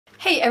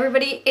Hey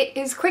everybody, it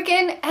is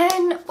Quicken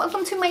and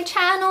welcome to my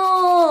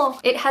channel!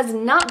 It has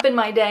not been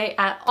my day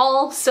at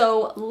all,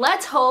 so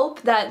let's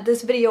hope that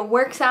this video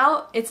works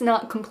out. It's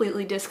not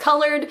completely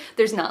discolored,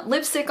 there's not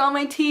lipstick on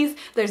my teeth,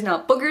 there's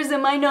not boogers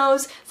in my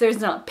nose, there's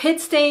not pit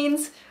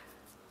stains.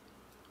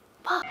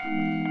 Fuck.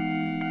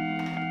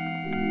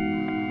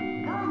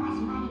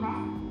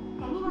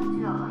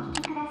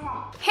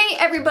 Hey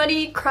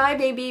everybody,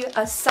 crybaby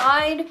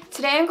aside,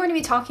 today I'm going to be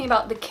talking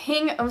about The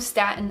King of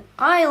Staten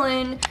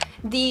Island,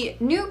 the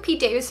new Pete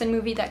Davidson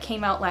movie that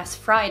came out last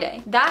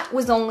Friday. That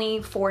was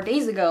only 4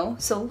 days ago,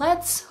 so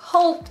let's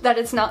hope that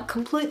it's not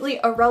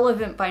completely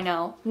irrelevant by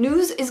now.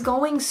 News is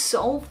going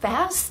so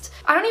fast.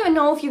 I don't even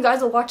know if you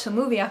guys will watch the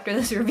movie after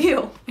this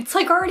review. It's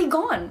like already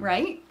gone,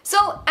 right?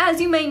 So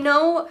as you may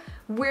know,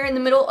 we're in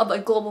the middle of a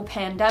global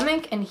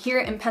pandemic, and here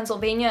in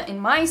Pennsylvania, in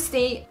my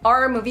state,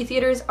 our movie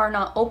theaters are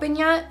not open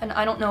yet, and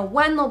I don't know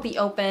when they'll be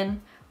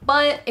open.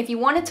 But if you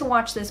wanted to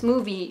watch this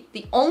movie,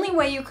 the only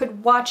way you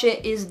could watch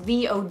it is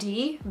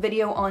VOD,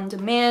 video on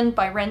demand,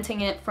 by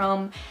renting it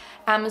from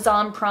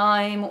Amazon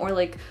Prime, or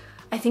like,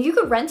 I think you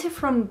could rent it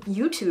from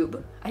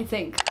YouTube, I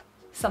think.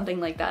 Something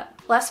like that.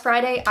 Last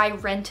Friday, I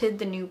rented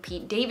the new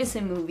Pete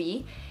Davidson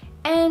movie,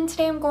 and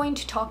today I'm going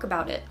to talk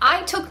about it.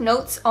 I took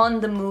notes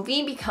on the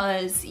movie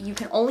because you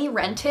can only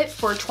rent it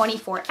for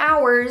 24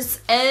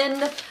 hours,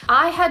 and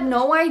I had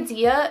no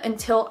idea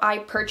until I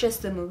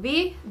purchased the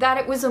movie that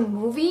it was a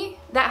movie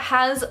that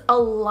has a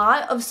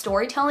lot of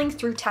storytelling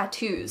through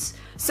tattoos.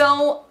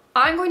 So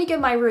I'm going to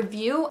give my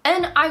review,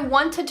 and I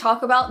want to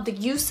talk about the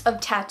use of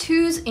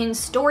tattoos in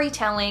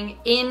storytelling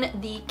in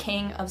The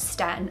King of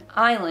Staten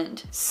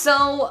Island.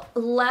 So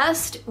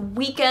last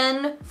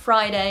weekend,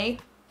 Friday,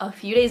 a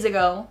few days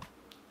ago,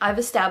 I've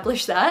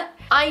established that,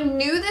 I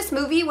knew this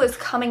movie was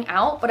coming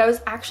out, but I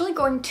was actually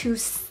going to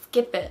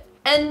skip it.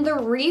 And the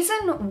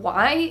reason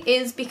why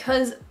is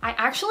because I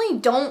actually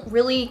don't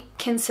really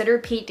consider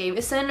Pete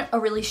Davidson a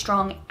really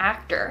strong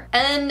actor.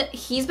 And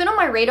he's been on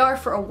my radar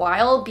for a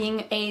while,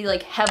 being a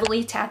like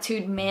heavily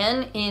tattooed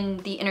man in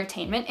the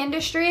entertainment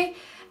industry.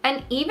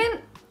 And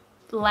even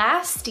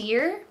last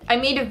year, I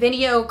made a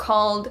video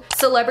called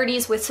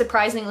Celebrities with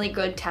Surprisingly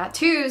Good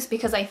Tattoos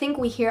because I think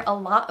we hear a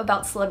lot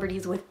about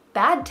celebrities with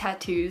bad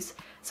tattoos.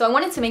 So I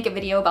wanted to make a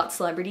video about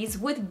celebrities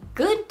with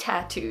good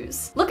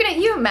tattoos. Looking at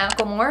you,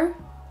 Macklemore.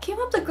 Keep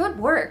up the good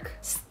work.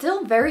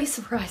 Still very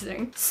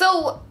surprising.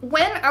 So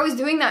when I was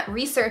doing that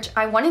research,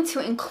 I wanted to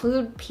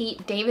include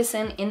Pete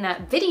Davidson in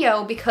that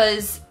video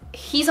because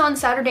he's on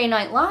Saturday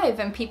Night Live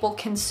and people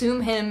consume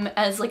him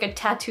as like a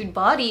tattooed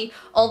body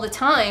all the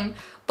time.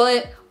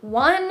 But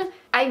one,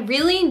 I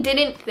really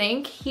didn't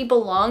think he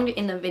belonged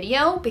in the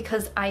video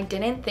because I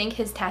didn't think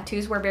his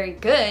tattoos were very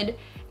good.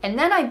 And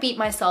then I beat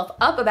myself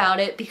up about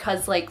it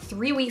because like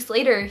 3 weeks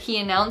later, he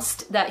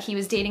announced that he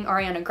was dating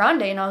Ariana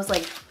Grande, and I was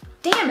like,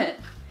 damn it.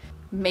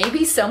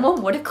 Maybe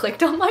someone would have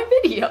clicked on my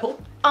video.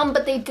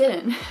 But they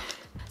didn't.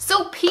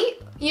 So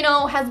Pete, you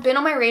know, has been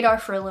on my radar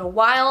for a little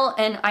while,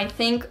 and I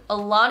think a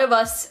lot of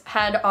us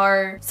had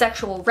our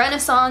sexual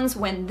renaissance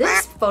when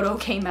this photo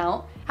came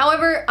out.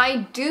 However,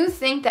 I do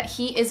think that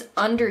he is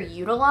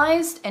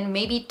underutilized and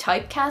maybe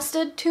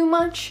typecasted too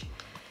much.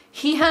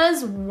 He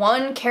has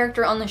one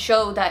character on the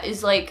show that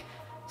is like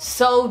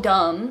so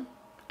dumb,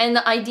 and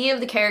the idea of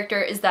the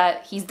character is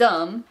that he's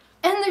dumb.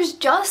 And there's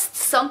just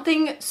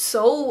something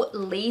so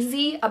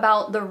lazy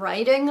about the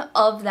writing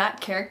of that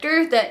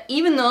character that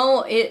even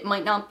though it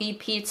might not be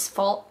Pete's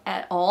fault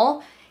at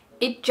all,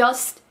 it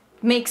just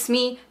makes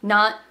me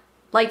not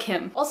like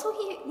him. Also,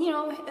 he, you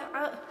know,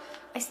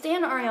 I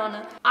stan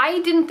Ariana. I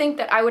didn't think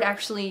that I would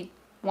actually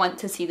want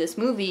to see this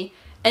movie,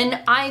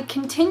 and I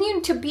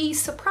continued to be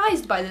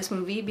surprised by this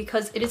movie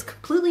because it is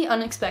completely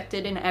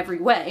unexpected in every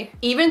way.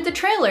 Even the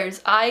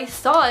trailers, I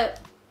thought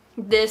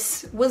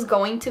this was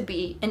going to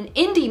be an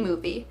indie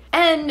movie.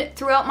 And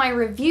throughout my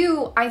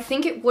review, I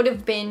think it would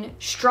have been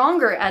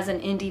stronger as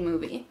an indie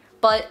movie,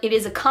 but it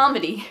is a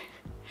comedy.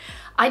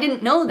 I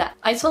didn't know that.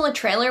 I saw a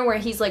trailer where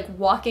he's like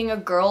walking a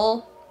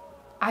girl,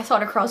 I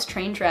thought across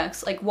train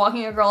tracks, like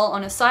walking a girl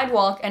on a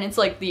sidewalk, and it's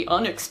like the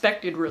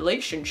unexpected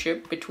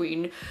relationship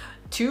between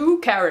two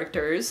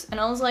characters. And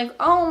I was like,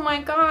 oh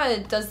my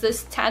god, does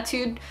this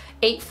tattooed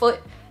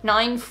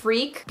 8'9"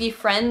 freak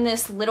befriend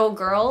this little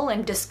girl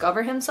and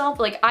discover himself?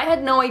 Like, I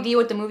had no idea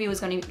what the movie was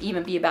going to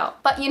even be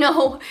about. But you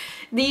know,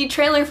 the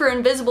trailer for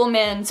Invisible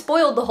Man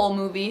spoiled the whole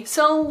movie,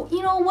 so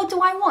you know, what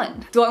do I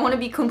want? Do I want to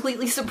be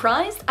completely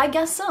surprised? I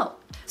guess so.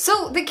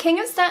 So The King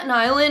of Staten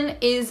Island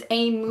is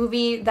a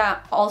movie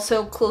that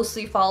also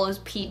closely follows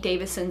Pete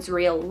Davidson's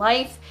real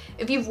life.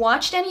 If you've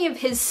watched any of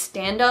his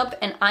stand-up,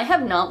 and I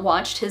have not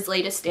watched his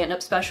latest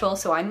stand-up special,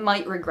 so I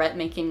might regret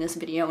making this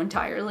video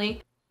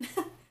entirely.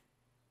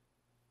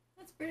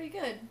 That's pretty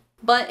good.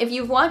 But if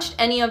you've watched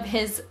any of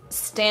his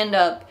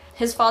stand-up,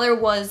 his father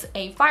was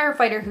a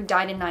firefighter who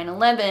died in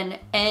 9/11,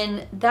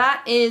 and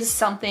that is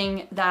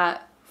something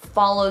that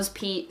follows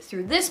Pete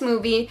through this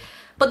movie.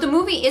 But the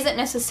movie isn't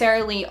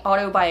necessarily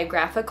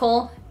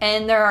autobiographical,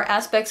 and there are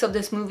aspects of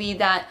this movie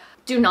that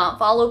do not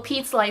follow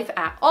Pete's life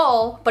at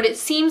all, but it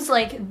seems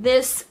like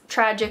this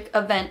tragic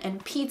event in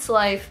Pete's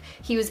life,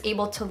 he was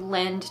able to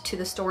lend to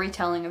the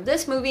storytelling of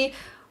this movie,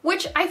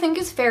 which I think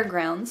is fair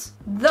grounds.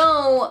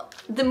 Though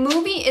the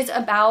movie is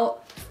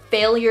about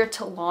failure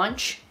to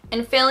launch,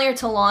 and failure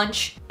to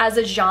launch as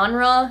a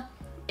genre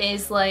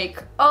is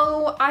like,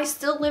 oh, I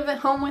still live at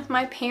home with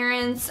my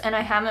parents and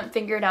I haven't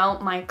figured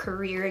out my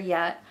career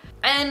yet.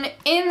 And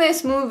in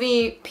this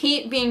movie,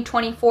 Pete being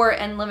 24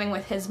 and living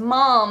with his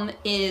mom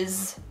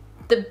is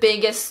the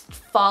biggest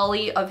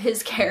folly of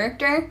his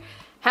character.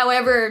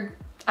 However,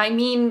 I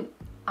mean,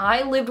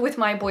 I lived with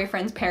my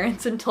boyfriend's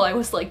parents until I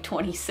was like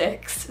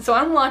 26, so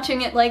I'm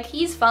watching it like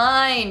he's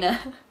fine.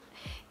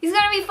 He's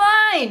gonna be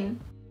fine.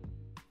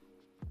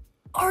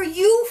 Are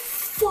you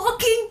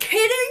fucking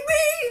kidding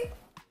me?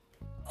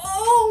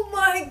 Oh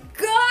my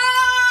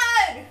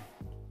god!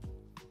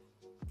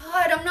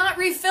 God, I'm not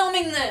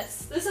refilming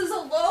this. This is a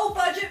low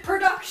budget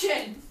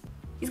production.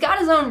 He's got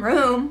his own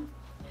room,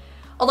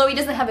 although he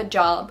doesn't have a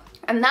job.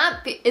 And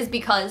that is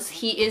because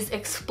he is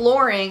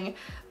exploring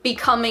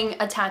becoming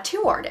a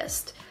tattoo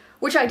artist,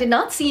 which I did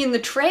not see in the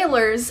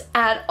trailers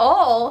at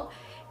all.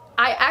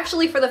 I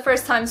actually, for the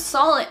first time,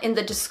 saw it in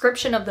the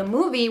description of the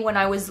movie when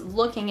I was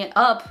looking it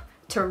up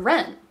to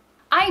rent.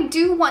 I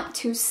do want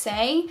to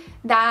say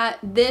that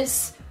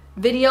this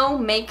video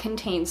may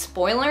contain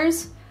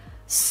spoilers,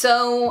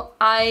 so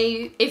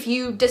if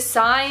you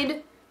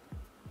decide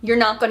you're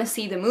not gonna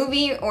see the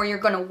movie or you're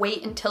gonna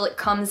wait until it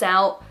comes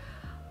out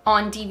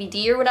on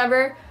DVD or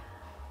whatever,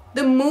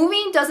 the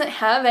movie doesn't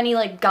have any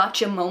like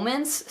gotcha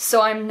moments,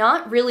 so I'm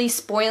not really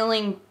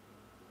spoiling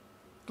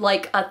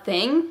like a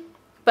thing,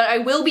 but I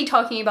will be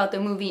talking about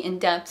the movie in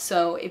depth,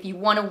 so if you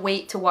want to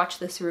wait to watch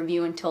this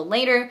review until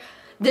later,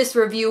 this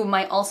review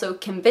might also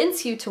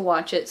convince you to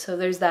watch it, so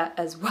there's that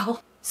as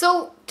well.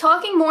 So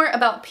talking more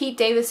about Pete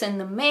Davidson,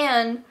 the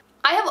man,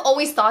 I have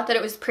always thought that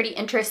it was pretty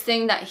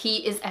interesting that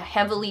he is a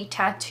heavily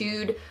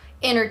tattooed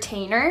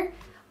entertainer.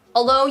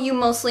 Although you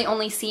mostly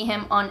only see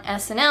him on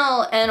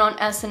SNL, and on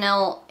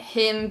SNL,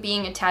 him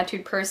being a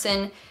tattooed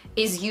person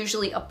is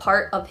usually a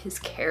part of his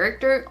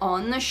character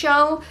on the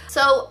show.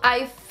 So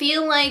I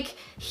feel like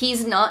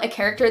he's not a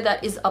character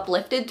that is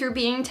uplifted through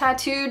being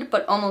tattooed,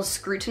 but almost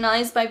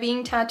scrutinized by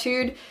being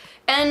tattooed.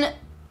 And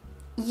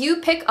you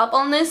pick up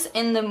on this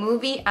in the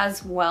movie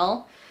as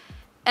well.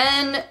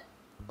 And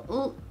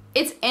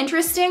it's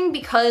interesting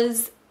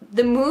because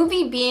the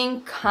movie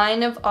being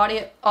kind of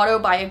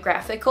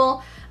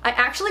autobiographical, I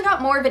actually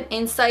got more of an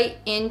insight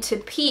into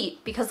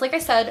Pete because, like I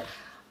said,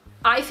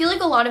 I feel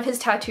like a lot of his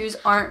tattoos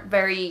aren't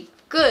very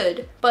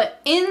good,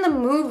 but in the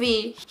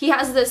movie, he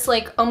has this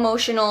like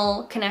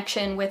emotional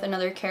connection with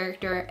another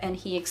character and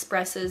he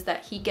expresses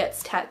that he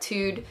gets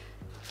tattooed.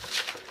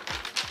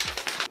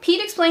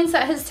 Pete explains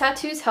that his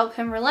tattoos help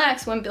him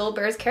relax when Bill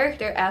Burr's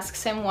character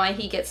asks him why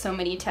he gets so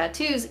many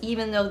tattoos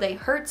even though they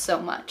hurt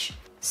so much.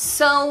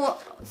 So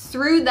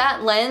through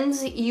that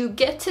lens, you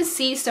get to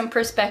see some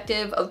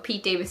perspective of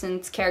Pete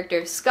Davidson's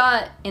character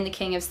Scott in The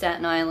King of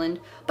Staten Island,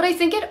 but I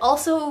think it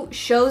also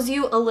shows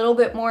you a little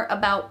bit more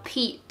about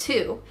Pete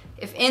too.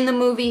 If in the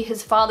movie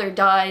his father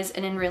dies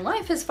and in real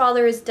life his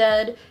father is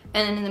dead,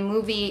 and in the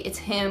movie it's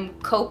him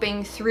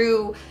coping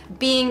through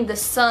being the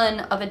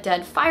son of a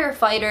dead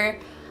firefighter,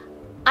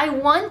 I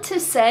want to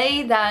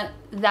say that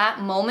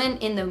that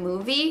moment in the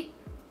movie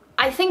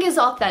I think is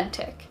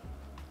authentic.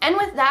 And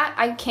with that,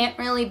 I can't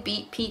really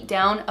beat Pete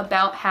down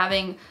about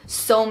having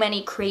so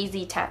many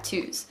crazy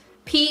tattoos.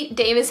 Pete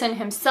Davidson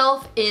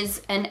himself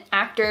is an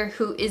actor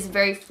who is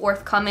very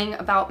forthcoming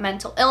about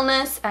mental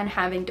illness and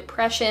having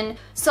depression.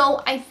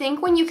 So I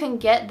think when you can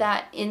get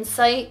that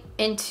insight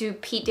into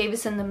Pete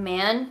Davidson the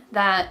man,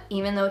 that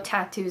even though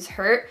tattoos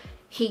hurt,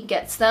 he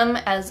gets them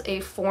as a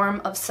form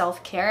of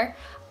self-care,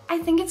 I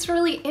think it's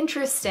really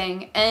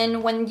interesting.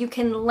 And when you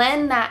can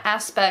lend that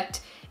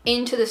aspect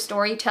into the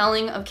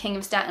storytelling of King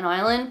of Staten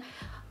Island,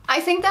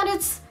 I think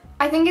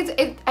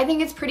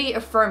it's pretty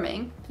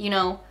affirming, you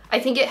know? I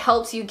think it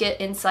helps you get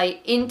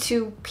insight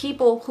into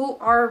people who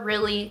are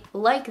really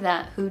like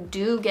that, who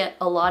do get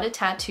a lot of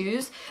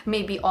tattoos,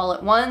 maybe all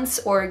at once,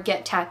 or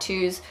get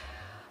tattoos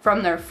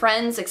from their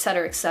friends,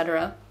 etc.,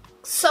 etc.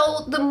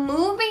 So the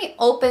movie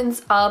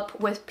opens up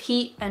with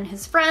Pete and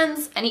his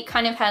friends, and he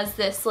kind of has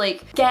this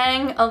like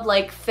gang of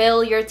like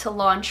failure to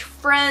launch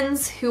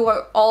friends who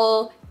are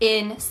all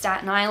in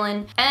Staten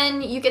Island,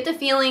 and you get the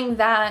feeling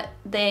that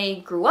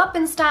they grew up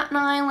in Staten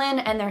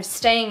Island and they're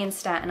staying in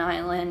Staten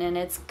Island and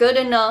it's good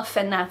enough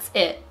and that's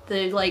it.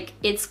 The like,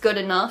 it's good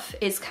enough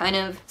is kind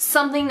of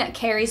something that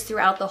carries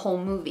throughout the whole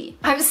movie.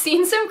 I've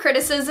seen some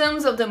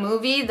criticisms of the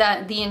movie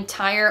that the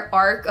entire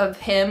arc of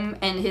him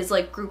and his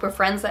like group of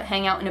friends that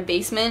hang out in a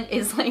basement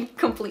is like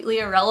completely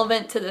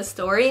irrelevant to the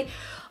story,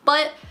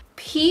 but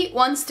Pete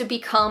wants to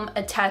become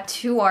a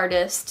tattoo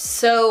artist,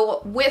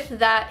 so with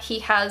that he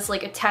has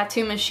like a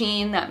tattoo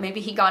machine that maybe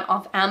he got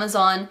off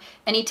Amazon,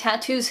 and he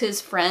tattoos his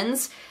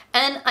friends,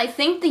 and I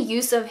think the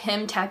use of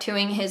him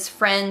tattooing his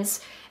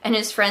friends and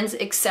his friends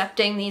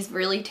accepting these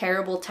really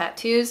terrible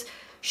tattoos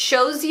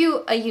shows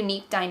you a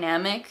unique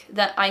dynamic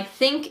that I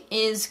think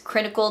is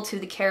critical to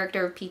the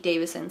character of Pete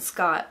Davidson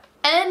Scott.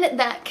 And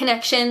that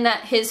connection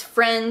that his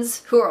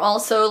friends, who are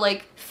also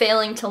like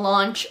failing to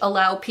launch,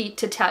 allow Pete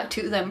to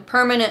tattoo them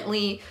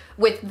permanently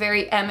with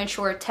very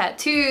amateur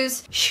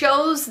tattoos,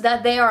 shows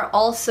that they are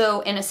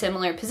also in a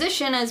similar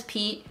position as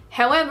Pete.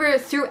 However,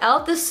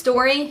 throughout the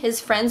story,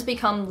 his friends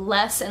become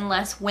less and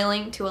less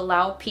willing to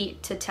allow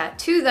Pete to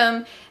tattoo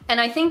them, and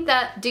I think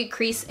that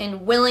decrease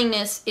in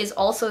willingness is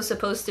also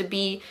supposed to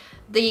be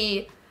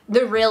the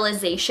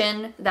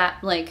realization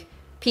that like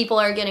people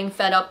are getting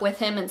fed up with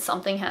him and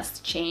something has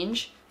to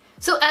change.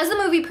 So as the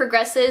movie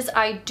progresses,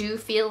 I do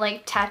feel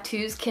like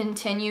tattoos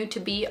continue to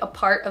be a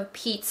part of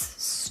Pete's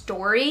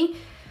story.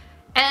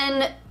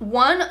 And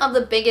one of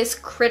the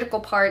biggest critical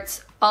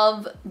parts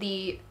of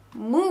the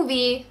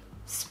movie,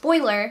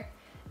 spoiler,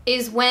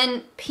 is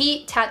when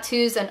Pete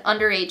tattoos an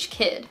underage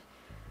kid.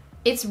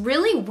 It's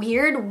really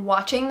weird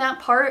watching that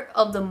part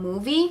of the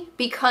movie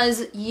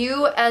because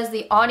you as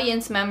the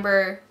audience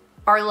member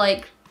are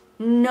like,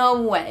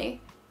 no way.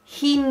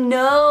 He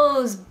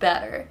knows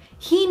better.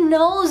 He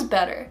knows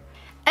better.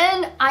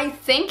 And I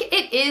think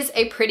it is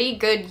a pretty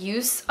good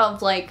use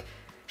of like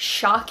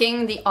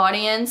shocking the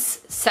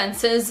audience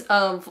senses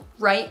of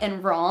right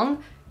and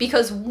wrong,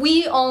 because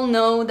we all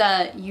know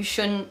that you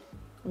shouldn't,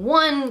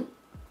 one,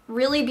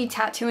 really be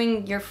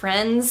tattooing your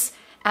friends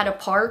at a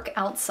park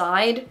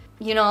outside.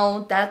 You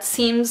know, that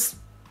seems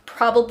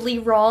probably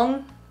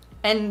wrong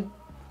and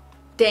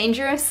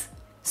dangerous.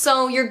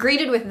 So you're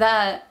greeted with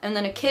that, and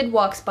then a kid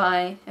walks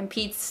by, and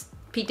Pete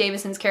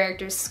Davidson's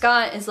character,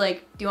 Scott, is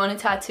like, do you want a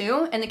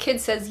tattoo? And the kid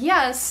says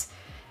yes.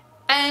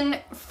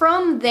 And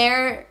from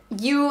there,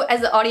 you as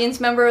the audience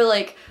member are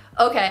like,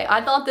 okay,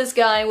 I thought this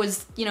guy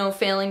was, you know,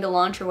 failing to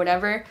launch or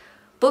whatever,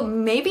 but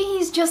maybe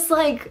he's just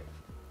like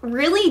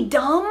really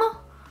dumb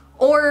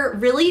or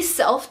really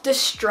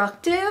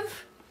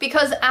self-destructive,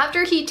 because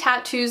after he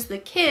tattoos the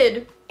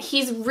kid,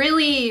 he's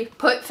really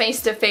put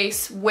face to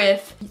face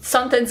with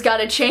something's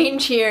gotta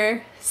change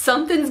here.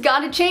 Something's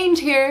gotta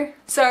change here,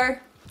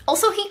 sir.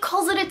 Also, he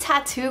calls it a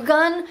tattoo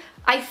gun.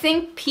 I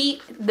think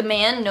Pete, the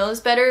man, knows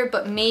better,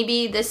 but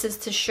maybe this is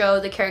to show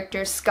the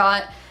character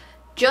Scott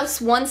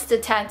just wants to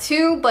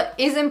tattoo, but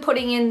isn't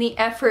putting in the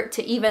effort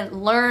to even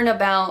learn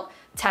about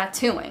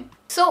tattooing.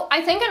 So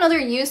I think another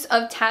use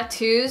of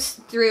tattoos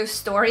through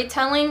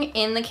storytelling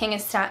in The King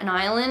of Staten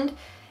Island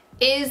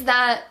is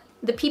that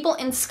the people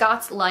in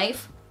Scott's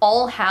life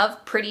all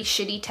have pretty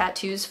shitty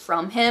tattoos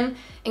from him,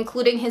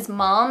 including his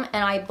mom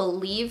and I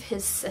believe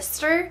his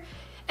sister.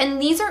 And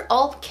these are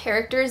all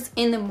characters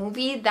in the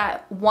movie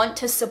that want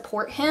to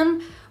support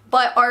him,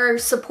 but are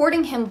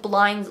supporting him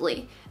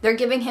blindly. They're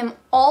giving him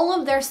all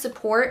of their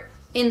support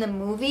in the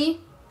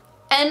movie,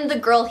 and the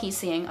girl he's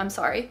seeing, I'm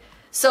sorry.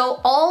 So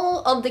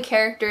all of the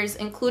characters,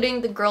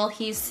 including the girl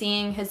he's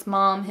seeing, his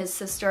mom, his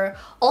sister,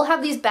 all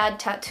have these bad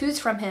tattoos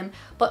from him,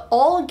 but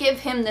all give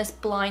him this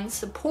blind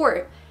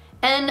support.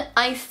 And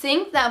I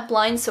think that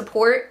blind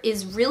support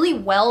is really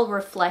well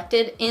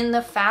reflected in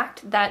the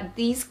fact that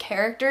these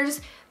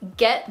characters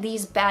get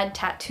these bad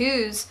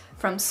tattoos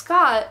from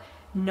Scott,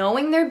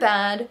 knowing they're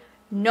bad,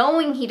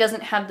 knowing he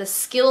doesn't have the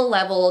skill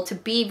level to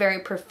be very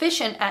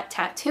proficient at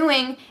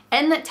tattooing,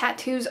 and that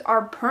tattoos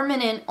are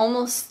permanent,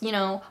 almost, you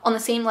know, on the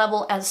same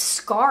level as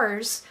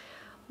scars.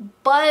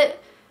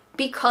 But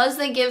because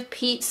they give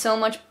Pete so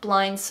much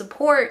blind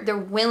support, they're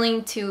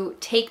willing to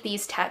take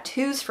these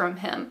tattoos from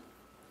him.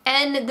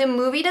 And the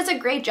movie does a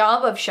great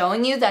job of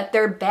showing you that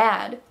they're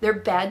bad. They're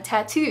bad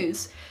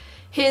tattoos.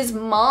 His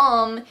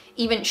mom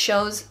even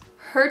shows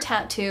her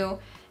tattoo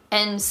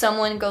and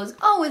someone goes,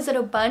 oh, is it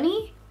a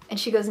bunny? And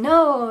she goes,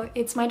 no,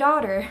 it's my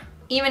daughter.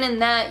 Even in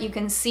that, you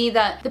can see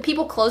that the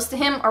people close to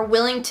him are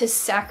willing to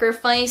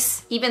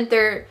sacrifice even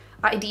their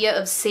idea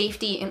of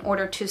safety in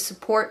order to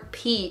support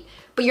Pete,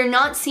 but you're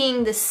not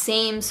seeing the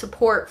same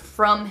support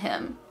from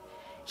him.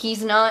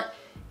 He's not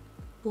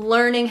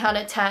learning how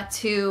to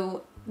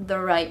tattoo the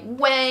right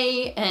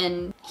way,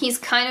 and he's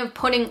kind of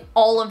putting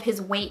all of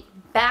his weight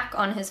back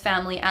on his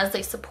family as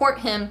they support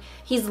him.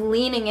 He's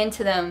leaning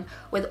into them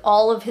with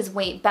all of his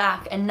weight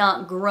back and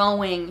not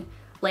growing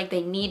like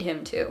they need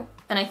him to.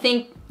 And I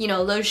think, you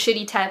know, those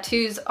shitty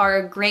tattoos are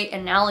a great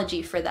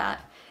analogy for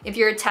that. If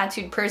you're a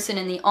tattooed person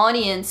in the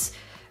audience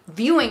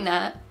viewing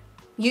that,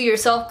 you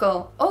yourself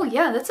go, oh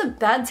yeah, that's a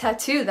bad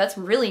tattoo, that's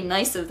really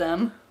nice of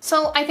them.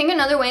 So I think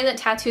another way that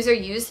tattoos are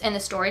used in the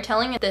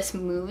storytelling of this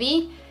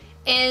movie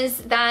is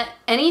that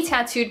any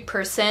tattooed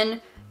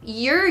person,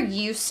 you're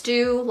used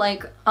to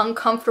like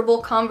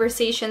uncomfortable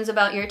conversations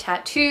about your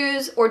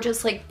tattoos, or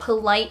just like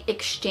polite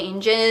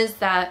exchanges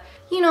that,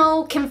 you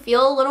know, can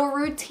feel a little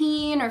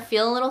routine or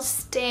feel a little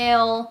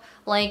stale.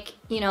 Like,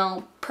 you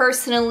know,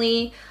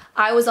 personally,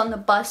 I was on the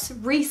bus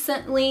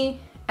recently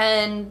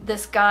and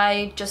this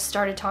guy just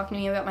started talking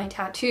to me about my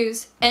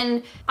tattoos,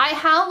 and I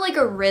have like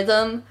a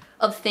rhythm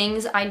of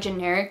things I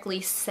generically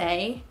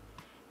say,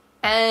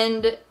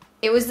 and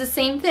it was the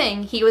same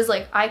thing. He was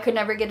like, I could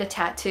never get a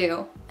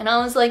tattoo. And I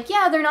was like,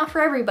 yeah, they're not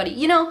for everybody,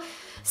 you know?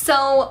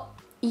 So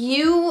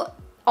you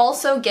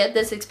also get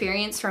this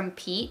experience from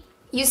Pete.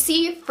 You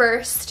see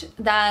first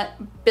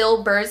that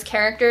Bill Burr's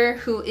character,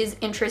 who is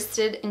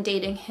interested in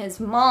dating his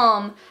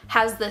mom,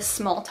 has this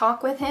small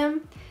talk with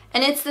him.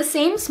 And it's the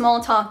same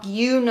small talk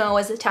you know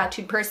as a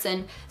tattooed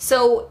person.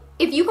 So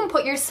if you can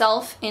put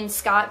yourself in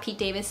Scott Pete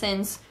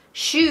Davidson's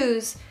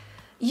shoes,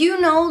 you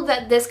know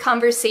that this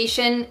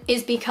conversation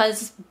is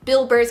because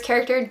Bill Burr's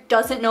character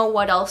doesn't know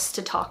what else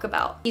to talk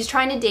about. He's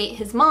trying to date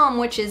his mom,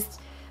 which is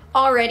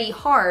already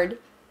hard.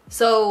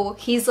 So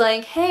he's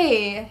like,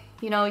 hey,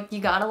 you know, you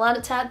got a lot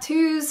of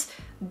tattoos.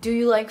 Do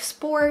you like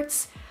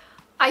sports?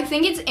 I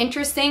think it's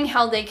interesting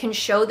how they can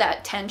show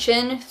that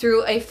tension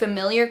through a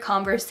familiar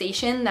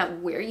conversation that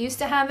we're used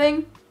to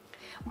having.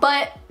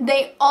 But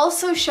they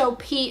also show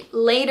Pete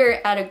later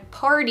at a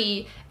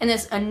party and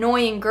this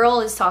annoying girl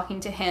is talking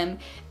to him,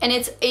 and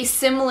it's a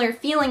similar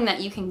feeling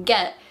that you can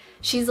get.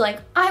 She's like,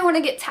 I want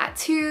to get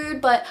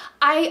tattooed, but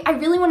I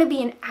really want to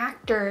be an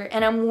actor,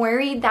 and I'm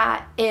worried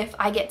that if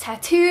I get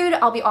tattooed,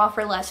 I'll be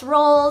offered less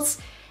roles.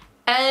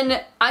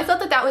 And I thought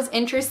that that was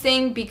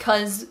interesting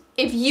because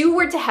if you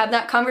were to have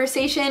that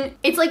conversation,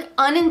 it's like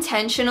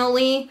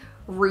unintentionally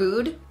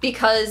rude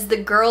because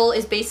the girl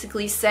is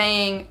basically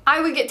saying,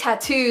 I would get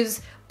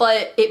tattoos,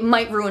 but it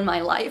might ruin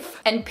my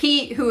life. And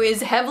Pete, who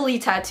is heavily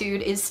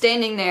tattooed, is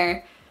standing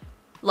there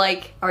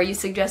like, are you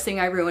suggesting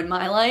I ruin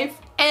my life?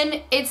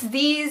 And it's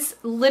these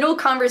little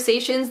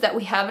conversations that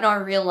we have in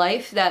our real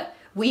life that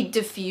we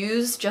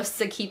diffuse just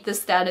to keep the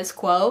status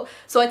quo.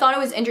 So I thought it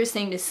was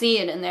interesting to see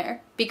it in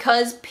there.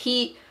 Because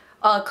Pete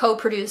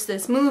co-produced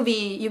this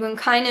movie, you can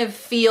kind of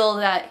feel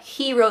that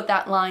he wrote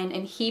that line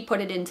and he put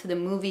it into the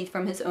movie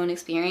from his own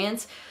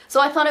experience.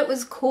 So I thought it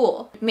was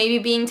cool. Maybe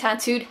being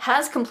tattooed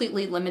has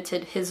completely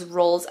limited his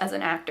roles as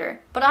an actor,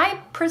 but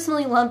I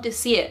personally love to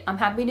see it. I'm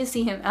happy to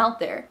see him out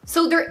there.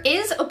 So there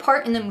is a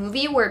part in the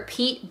movie where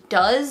Pete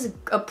does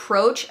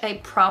approach a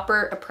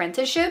proper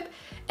apprenticeship,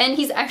 and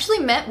he's actually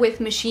met with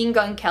Machine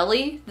Gun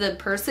Kelly, the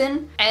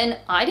person, and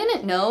I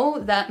didn't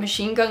know that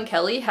Machine Gun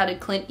Kelly had a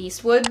Clint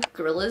Eastwood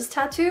Gorillaz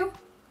tattoo.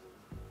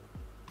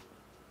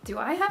 Do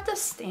I have to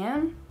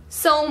stan?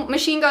 So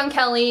Machine Gun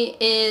Kelly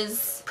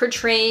is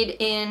portrayed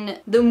in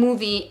the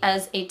movie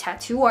as a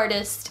tattoo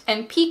artist,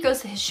 and Pete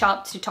goes to his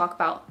shop to talk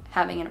about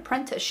having an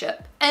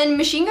apprenticeship. And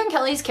Machine Gun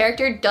Kelly's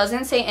character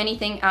doesn't say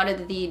anything out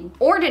of the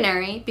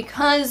ordinary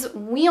because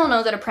we all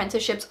know that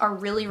apprenticeships are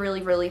really,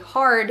 really, really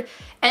hard,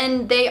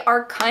 and they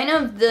are kind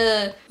of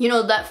the, you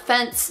know, that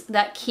fence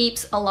that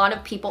keeps a lot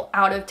of people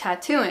out of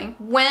tattooing.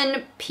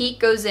 When Pete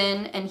goes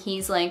in and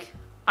he's like,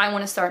 I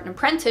want to start an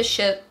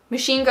apprenticeship,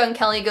 Machine Gun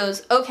Kelly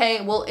goes,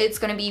 okay, well, it's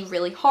gonna be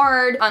really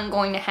hard. I'm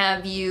going to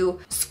have you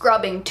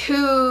scrubbing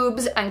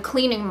tubes and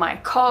cleaning my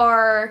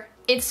car.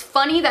 It's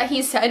funny that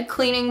he said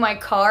cleaning my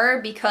car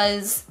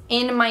because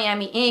in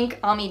Miami Ink,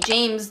 Ami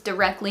James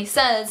directly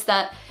says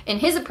that in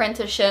his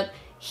apprenticeship,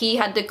 he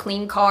had to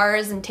clean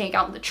cars and take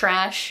out the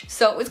trash.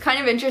 So it was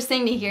kind of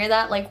interesting to hear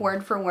that like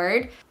word for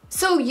word.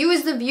 So you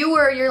as the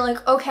viewer, you're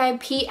like, okay,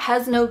 Pete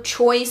has no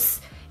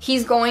choice.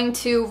 He's going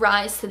to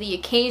rise to the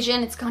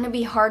occasion. It's gonna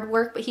be hard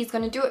work, but he's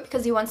gonna do it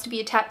because he wants to be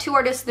a tattoo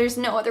artist. There's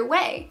no other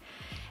way.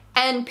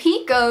 And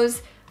Pete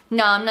goes,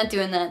 no, I'm not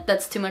doing that.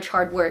 That's too much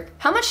hard work.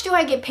 How much do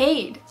I get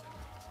paid?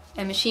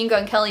 And Machine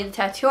Gun Kelly, the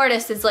tattoo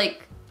artist, is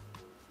like,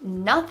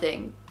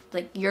 nothing.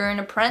 Like, you're an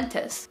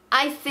apprentice.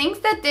 I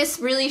think that this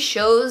really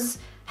shows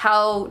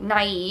how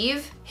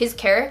naive his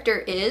character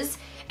is.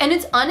 And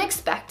it's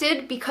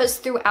unexpected because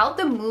throughout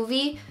the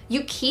movie,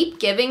 you keep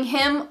giving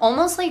him,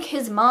 almost like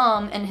his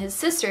mom and his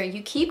sister,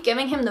 you keep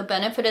giving him the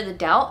benefit of the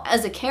doubt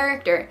as a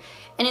character.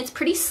 And it's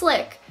pretty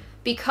slick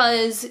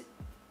because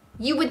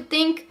you would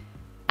think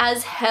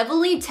as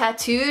heavily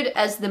tattooed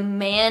as the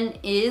man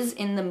is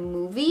in the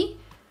movie,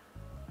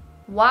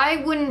 why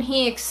wouldn't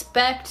he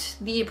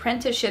expect the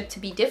apprenticeship to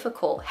be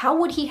difficult? How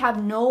would he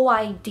have no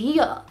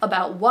idea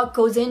about what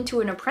goes into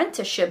an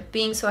apprenticeship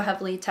being so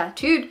heavily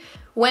tattooed?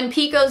 When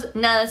Pete goes,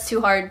 nah, that's too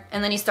hard,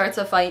 and then he starts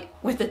a fight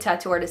with the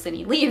tattoo artist and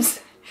he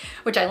leaves,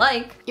 which I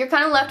like, you're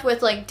kind of left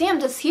with like, damn,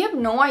 does he have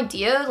no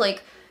idea?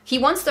 Like, he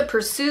wants to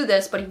pursue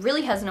this, but he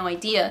really has no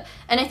idea.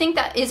 And I think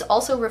that is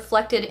also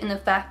reflected in the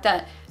fact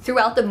that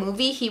throughout the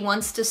movie, he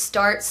wants to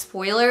start,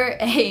 spoiler,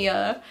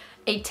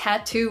 a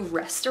tattoo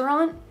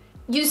restaurant.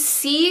 You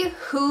see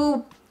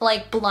who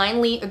like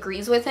blindly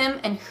agrees with him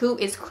and who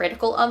is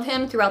critical of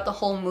him throughout the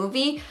whole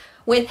movie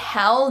with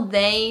how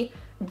they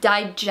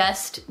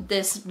digest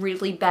this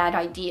really bad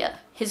idea.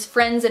 His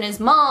friends and his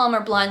mom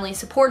are blindly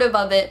supportive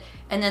of it,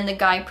 and then the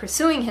guy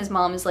pursuing his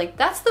mom is like,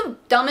 that's the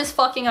dumbest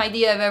fucking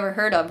idea I've ever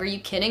heard of. Are you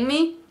kidding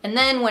me? And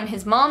then when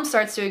his mom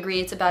starts to agree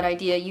it's a bad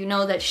idea, you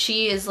know that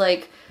she is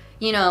like,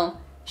 you know,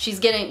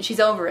 she's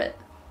over it.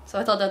 So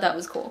I thought that that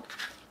was cool.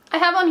 I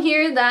have on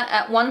here that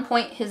at one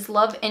point his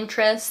love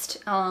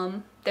interest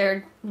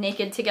they're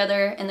naked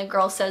together and the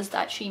girl says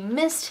that she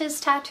missed his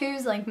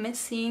tattoos, like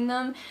missed seeing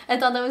them. I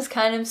thought that was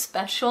kind of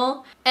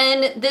special.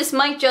 And this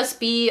might just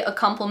be a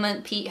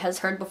compliment Pete has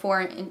heard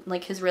before in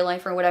like his real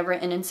life or whatever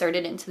and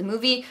inserted into the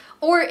movie.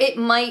 Or it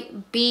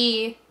might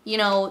be, you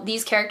know,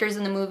 these characters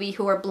in the movie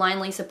who are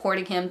blindly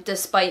supporting him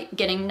despite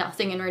getting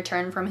nothing in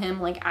return from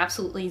him, like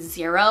absolutely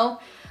zero.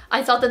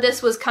 I thought that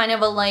this was kind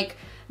of a like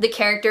the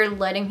character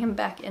letting him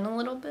back in a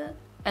little bit.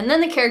 And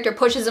then the character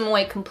pushes him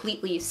away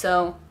completely,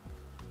 so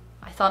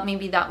I thought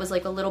maybe that was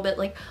like a little bit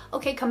like,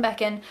 okay, come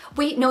back in.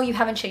 Wait, no, you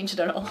haven't changed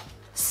at all.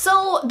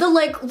 So the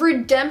like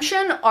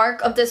redemption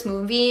arc of this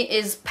movie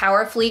is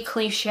powerfully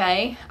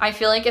cliche. I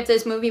feel like if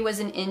this movie was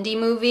an indie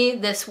movie,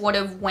 this would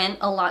have went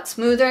a lot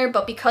smoother,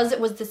 but because it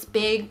was this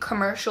big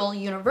commercial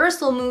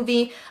Universal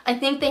movie, I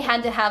think they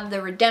had to have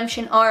the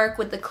redemption arc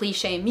with the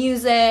cliche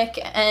music,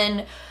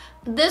 and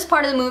this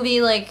part of the movie,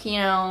 like, you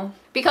know,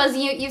 because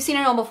you've seen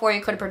it all before,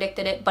 you could have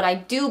predicted it, but I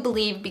do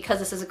believe because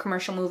this is a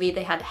commercial movie,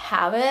 they had to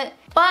have it.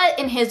 But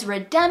in his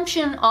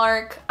redemption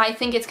arc, I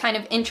think it's kind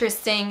of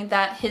interesting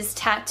that his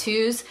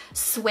tattoos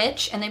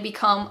switch and they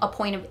become a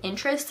point of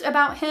interest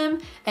about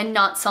him and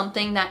not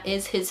something that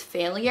is his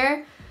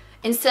failure.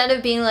 Instead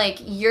of being like,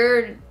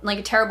 you're like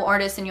a terrible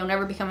artist and you'll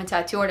never become a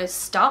tattoo artist,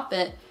 stop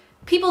it.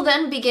 People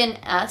then begin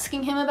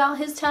asking him about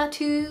his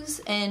tattoos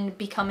and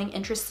becoming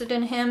interested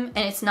in him,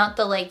 and it's not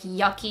the like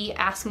yucky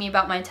ask me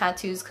about my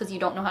tattoos because you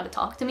don't know how to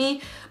talk to me,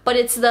 but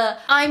it's the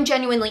I'm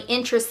genuinely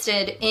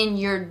interested in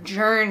your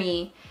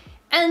journey.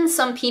 And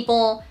some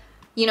people,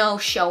 you know,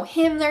 show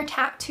him their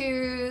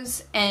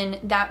tattoos and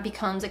that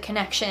becomes a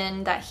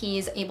connection that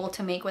he's able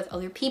to make with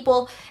other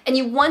people, and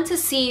you want to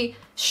see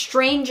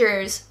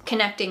strangers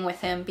connecting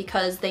with him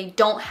because they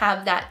don't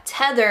have that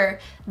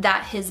tether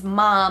that his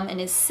mom and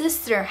his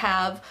sister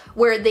have,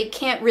 where they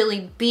can't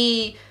really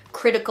be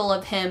critical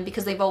of him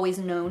because they've always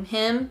known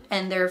him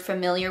and they're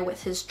familiar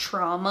with his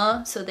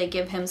trauma, so they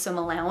give him some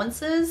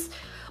allowances.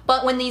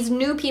 But when these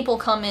new people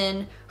come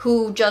in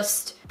who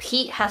just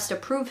Pete has to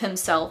prove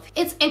himself,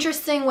 it's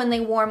interesting when they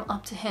warm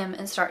up to him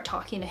and start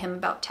talking to him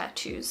about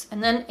tattoos.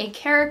 And then a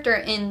character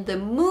in the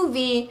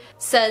movie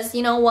says,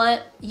 you know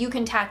what, you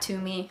can tattoo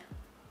me.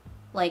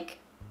 Like,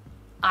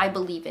 I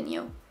believe in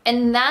you.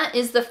 And that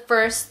is the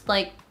first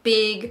like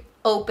big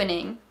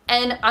opening.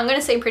 And I'm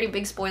gonna say pretty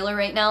big spoiler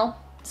right now,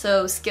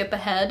 so skip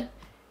ahead.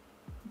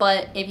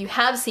 But if you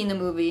have seen the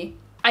movie,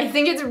 I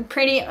think it's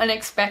pretty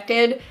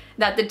unexpected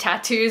that the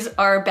tattoos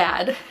are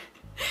bad.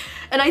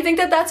 And I think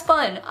that that's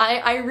fun.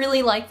 I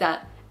really like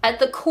that. At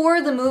the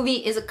core, the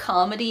movie is a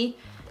comedy,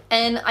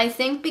 and I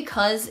think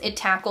because it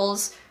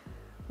tackles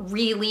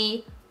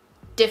really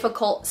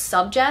difficult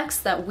subjects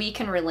that we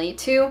can relate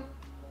to,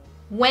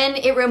 when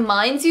it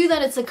reminds you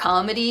that it's a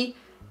comedy,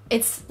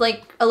 it's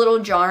like a little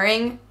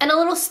jarring and a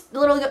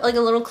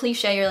little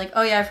cliche. You're like,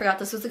 oh yeah, I forgot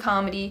this was a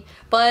comedy.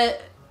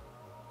 But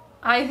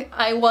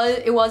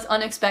it was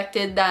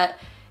unexpected that,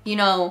 you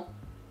know,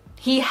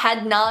 he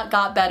had not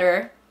got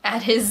better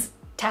at his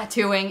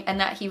tattooing and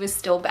that he was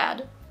still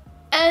bad.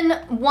 And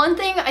one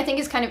thing I think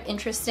is kind of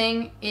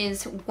interesting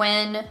is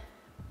when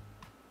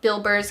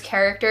Bill Burr's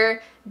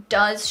character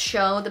does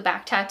show the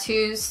back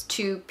tattoos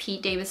to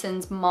Pete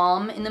Davidson's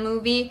mom in the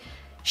movie,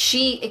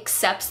 she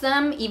accepts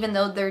them even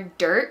though they're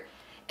dirt.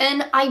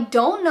 And I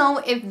don't know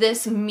if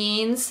this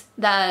means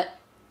that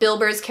Bill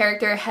Burr's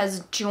character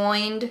has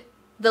joined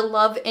the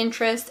love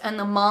interest and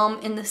the mom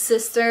and the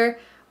sister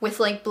with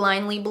like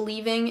blindly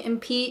believing in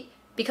Pete,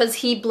 because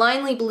he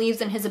blindly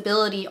believes in his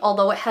ability,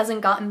 although it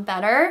hasn't gotten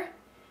better,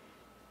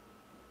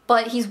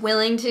 but he's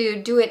willing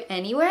to do it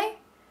anyway.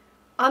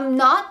 I'm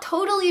not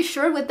totally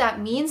sure what that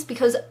means,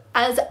 because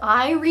as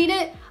I read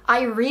it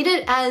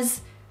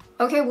as,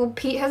 okay, well,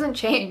 Pete hasn't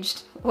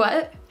changed.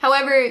 What?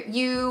 However,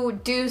 you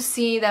do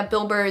see that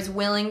Bill Burr is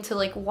willing to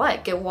like,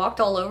 what, get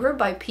walked all over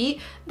by Pete?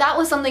 That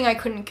was something I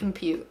couldn't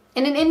compute.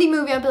 In an indie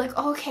movie, I'd be like,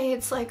 oh, okay,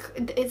 it's like,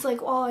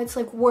 oh, it's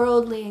like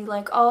worldly,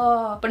 like,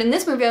 oh. But in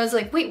this movie, I was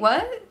like, wait,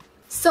 what?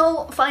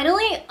 So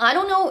finally, I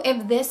don't know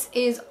if this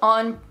is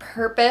on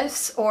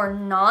purpose or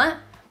not,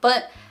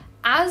 but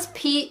as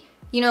Pete,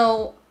 you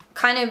know,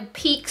 kind of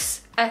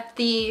peaks at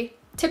the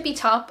tippy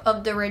top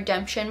of the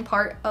redemption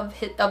part of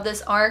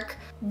this arc,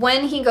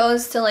 when he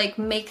goes to like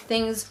make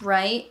things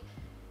right,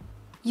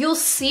 you'll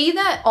see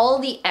that all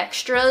the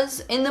extras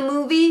in the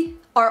movie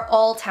are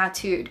all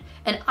tattooed.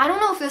 And I don't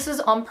know if this is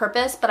on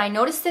purpose, but I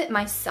noticed it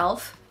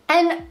myself.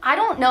 And I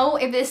don't know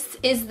if this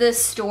is the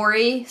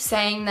story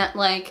saying that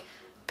like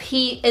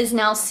Pete is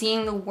now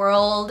seeing the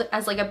world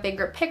as like a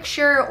bigger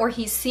picture, or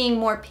he's seeing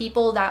more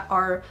people that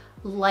are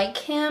like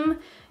him,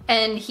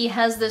 and he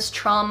has this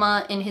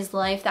trauma in his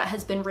life that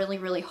has been really,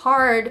 really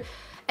hard,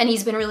 and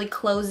he's been really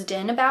closed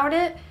in about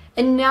it.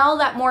 And now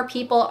that more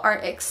people are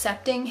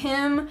accepting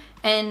him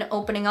and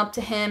opening up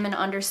to him and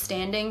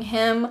understanding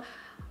him,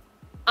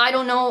 I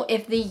don't know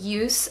if the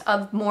use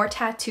of more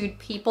tattooed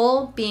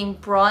people being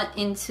brought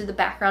into the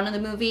background of the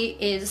movie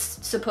is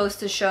supposed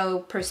to show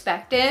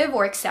perspective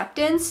or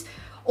acceptance,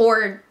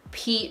 or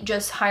Pete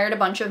just hired a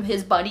bunch of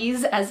his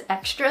buddies as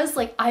extras.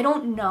 Like, I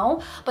don't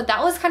know, but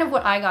that was kind of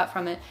what I got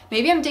from it.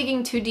 Maybe I'm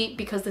digging too deep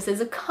because this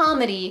is a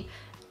comedy,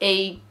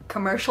 a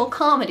commercial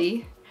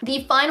comedy.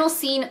 The final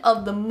scene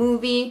of the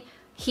movie,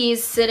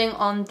 he's sitting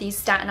on the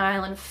Staten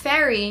Island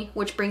ferry,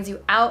 which brings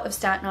you out of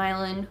Staten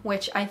Island,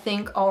 which I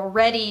think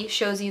already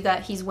shows you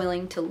that he's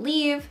willing to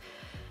leave.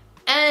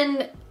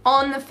 And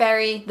on the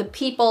ferry, the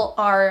people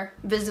are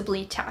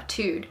visibly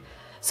tattooed.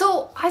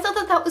 So I thought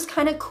that that was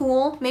kind of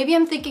cool. Maybe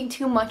I'm thinking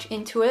too much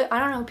into it. I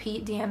don't know,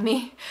 Pete, DM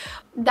me.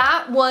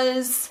 That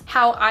was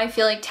how I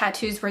feel like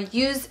tattoos were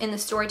used in the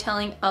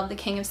storytelling of the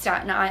King of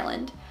Staten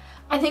Island.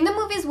 I think the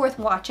movie is worth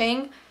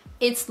watching.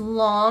 It's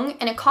long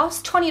and it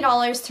costs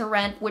 $20 to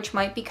rent, which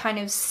might be kind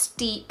of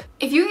steep.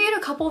 If you get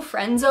a couple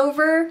friends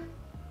over,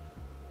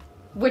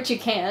 which you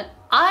can't,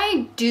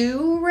 I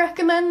do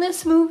recommend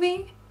this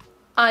movie.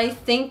 I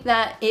think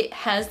that it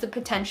has the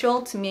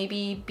potential to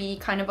maybe be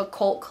kind of a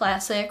cult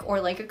classic or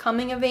like a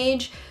coming of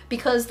age,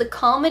 because the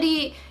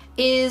comedy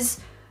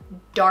is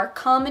dark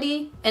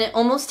comedy and it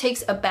almost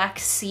takes a back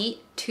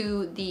seat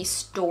to the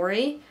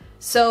story.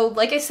 So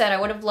like I said, I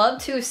would have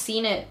loved to have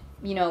seen it,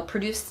 you know,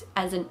 produced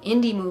as an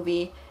indie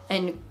movie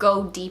and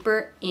go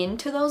deeper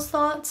into those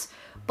thoughts.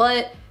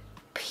 But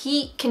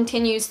Pete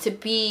continues to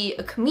be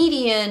a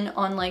comedian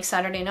on like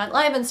Saturday Night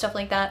Live and stuff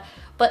like that.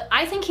 But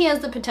I think he has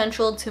the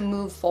potential to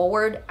move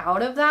forward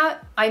out of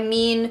that. I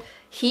mean,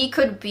 he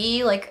could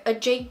be like a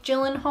Jake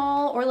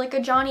Gyllenhaal or like a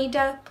Johnny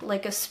Depp,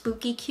 like a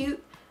spooky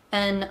cute.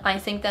 And I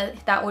think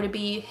that that would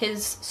be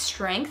his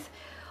strength,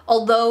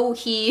 although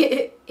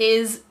he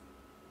is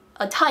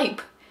a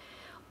type.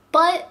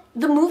 But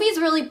the movie is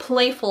really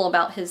playful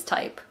about his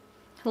type.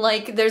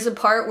 Like, there's a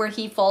part where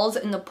he falls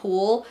in the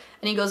pool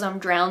and he goes, "I'm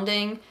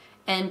drowning,"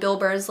 and Bill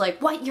Burr's like,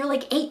 "What? You're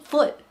like 8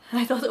 foot." And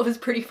I thought that was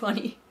pretty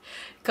funny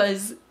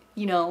because,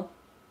 you know,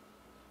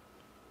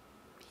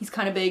 he's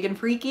kind of big and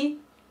freaky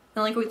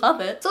and like we love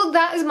it. So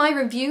that is my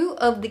review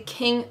of The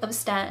King of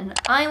Staten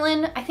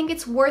Island. I think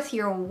it's worth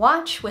your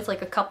watch with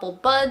like a couple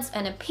buds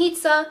and a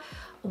pizza.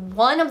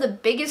 One of the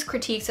biggest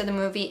critiques of the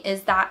movie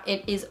is that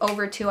it is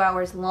over 2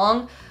 hours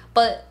long,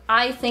 but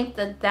I think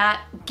that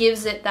that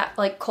gives it that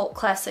like cult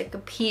classic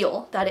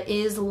appeal, that it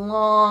is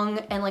long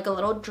and like a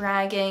little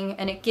dragging,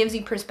 and it gives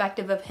you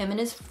perspective of him and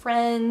his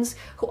friends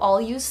who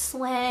all use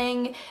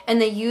slang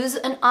and they use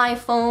an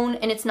iPhone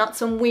and it's not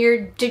some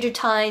weird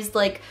digitized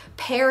like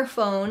pear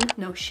phone,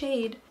 no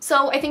shade.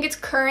 So I think it's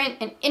current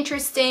and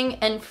interesting,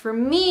 and for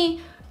me,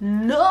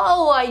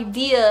 no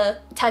idea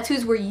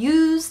tattoos were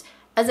used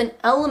as an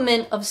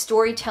element of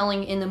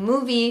storytelling in the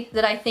movie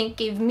that I think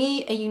gave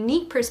me a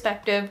unique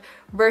perspective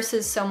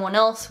versus someone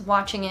else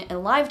watching it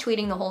and live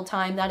tweeting the whole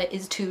time that it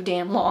is too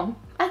damn long.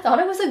 I thought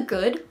it was a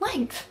good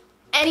length.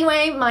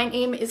 Anyway, my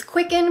name is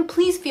Quicken.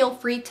 Please feel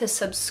free to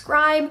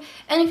subscribe.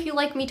 And if you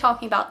like me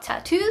talking about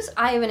tattoos,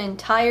 I have an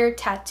entire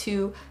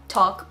tattoo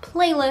talk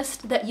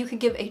playlist that you could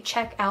give a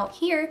check out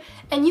here,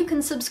 and you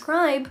can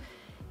subscribe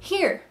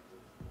here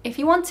if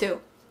you want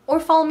to. Or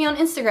follow me on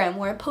Instagram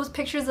where I post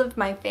pictures of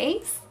my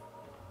face.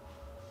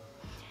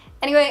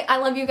 Anyway, I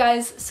love you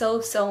guys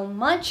so, so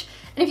much.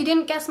 And if you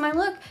didn't guess my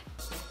look...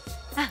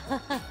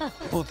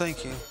 Well,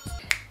 thank you.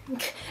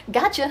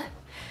 Gotcha.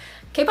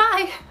 Okay,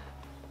 bye.